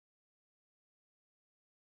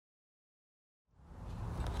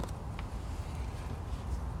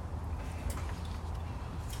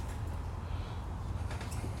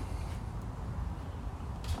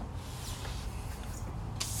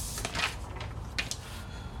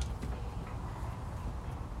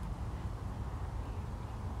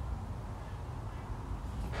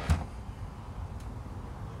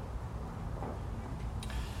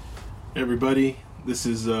Everybody, this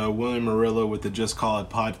is William Murillo with the Just Call It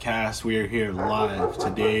podcast. We are here live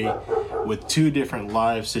today with two different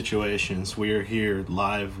live situations. We are here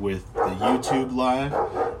live with the YouTube live,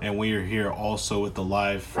 and we are here also with the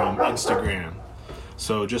live from Instagram.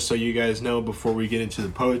 So just so you guys know, before we get into the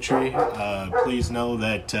poetry, please know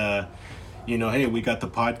that hey, we got the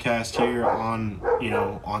podcast here on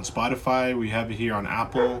Spotify. We have it here on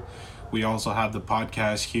Apple. We also have the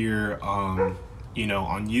podcast here on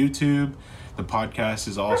YouTube. The podcast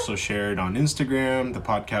is also shared on Instagram. The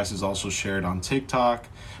podcast is also shared on TikTok.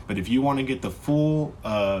 But if you want to get the full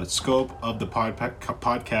scope of the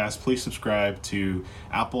podcast, please subscribe to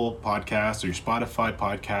Apple Podcasts or your Spotify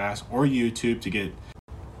podcast or YouTube to get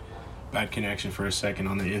bad connection for a second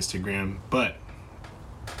on the Instagram. But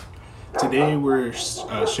today we're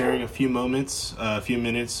sharing a few minutes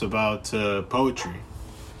about poetry.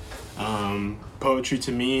 Poetry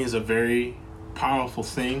to me is a very powerful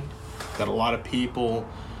thing that a lot of people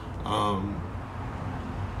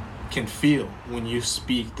can feel when you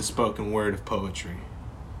speak the spoken word of poetry.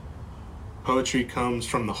 Poetry comes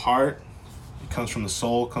from the heart, it comes from the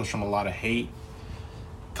soul, it comes from a lot of hate,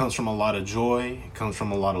 it comes from a lot of joy, it comes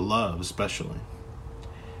from a lot of love, especially.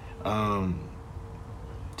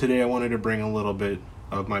 Today I wanted to bring a little bit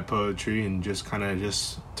of my poetry and just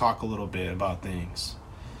talk a little bit about things.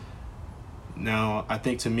 Now, I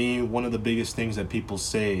think to me, one of the biggest things that people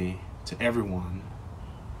say to everyone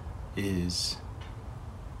is,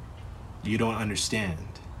 you don't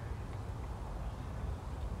understand.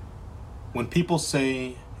 When people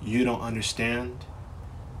say you don't understand,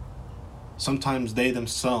 sometimes they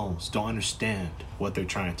themselves don't understand what they're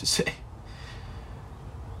trying to say.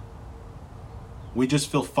 We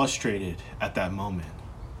just feel frustrated at that moment,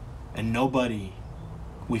 and nobody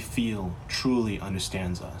we feel truly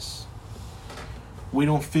understands us. We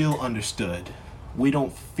don't feel understood. We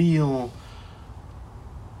don't feel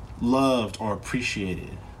loved or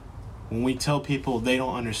appreciated. When we tell people they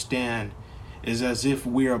don't understand, it's as if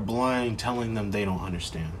we are blind telling them they don't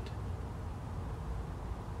understand.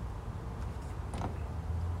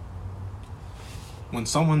 When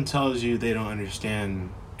someone tells you they don't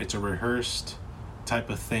understand, it's a rehearsed type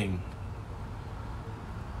of thing.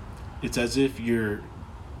 It's as if your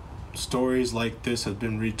stories like this have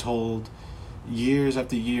been retold years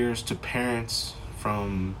after years to parents,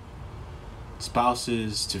 from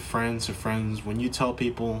spouses to friends. When you tell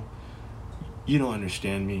people you don't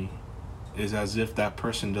understand me, it's as if that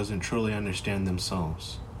person doesn't truly understand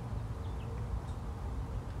themselves.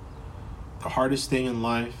 The hardest thing in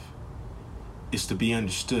life is to be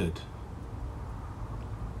understood.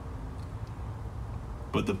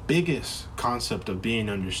 But the biggest concept of being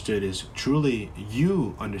understood is truly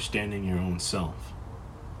you understanding your own self.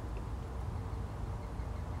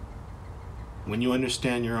 When you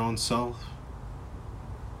understand your own self,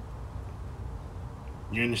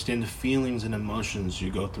 you understand the feelings and emotions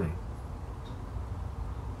you go through.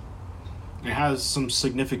 It has some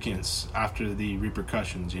significance after the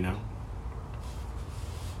repercussions,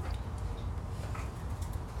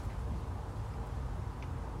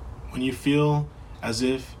 When you feel as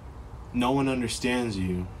if no one understands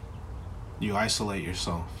you, you isolate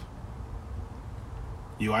yourself.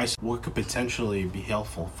 You isolate what could potentially be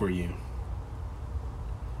helpful for you.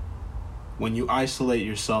 When you isolate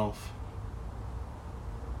yourself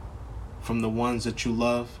from the ones that you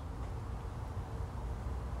love,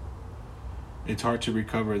 it's hard to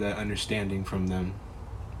recover that understanding from them.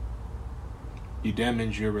 You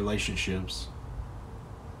damage your relationships.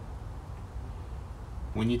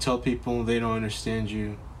 When you tell people they don't understand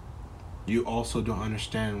you, you also don't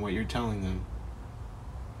understand what you're telling them.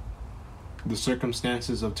 The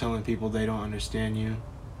circumstances of telling people they don't understand you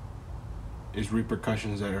is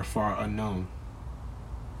repercussions that are far unknown.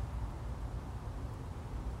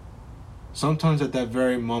 Sometimes at that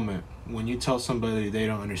very moment, when you tell somebody they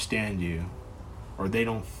don't understand you, or they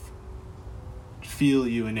don't feel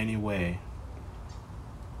you in any way,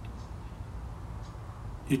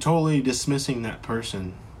 you're totally dismissing that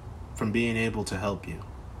person from being able to help you.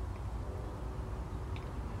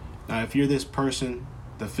 Now, if you're this person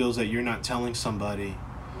that feels that you're not telling somebody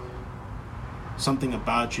something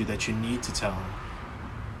about you that you need to tell them,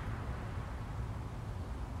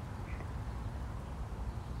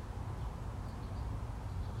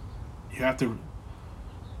 you have to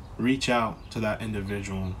reach out to that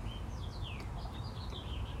individual,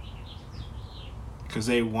 because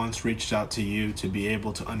they once reached out to you to be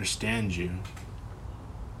able to understand you,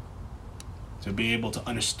 to be able to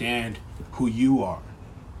understand who you are.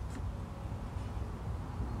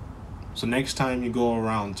 So next time you go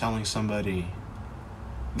around telling somebody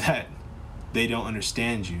that they don't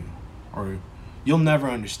understand you, or you'll never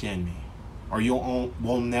understand me, or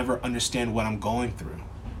will never understand what I'm going through.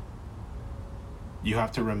 You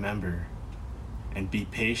have to remember and be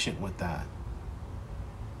patient with that.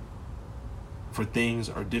 For things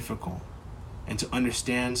are difficult, and to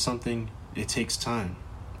understand something, it takes time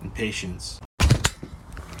and patience.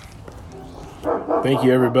 Thank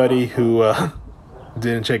you, everybody who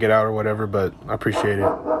didn't check it out or whatever, but I appreciate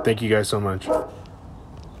it. Thank you guys so much.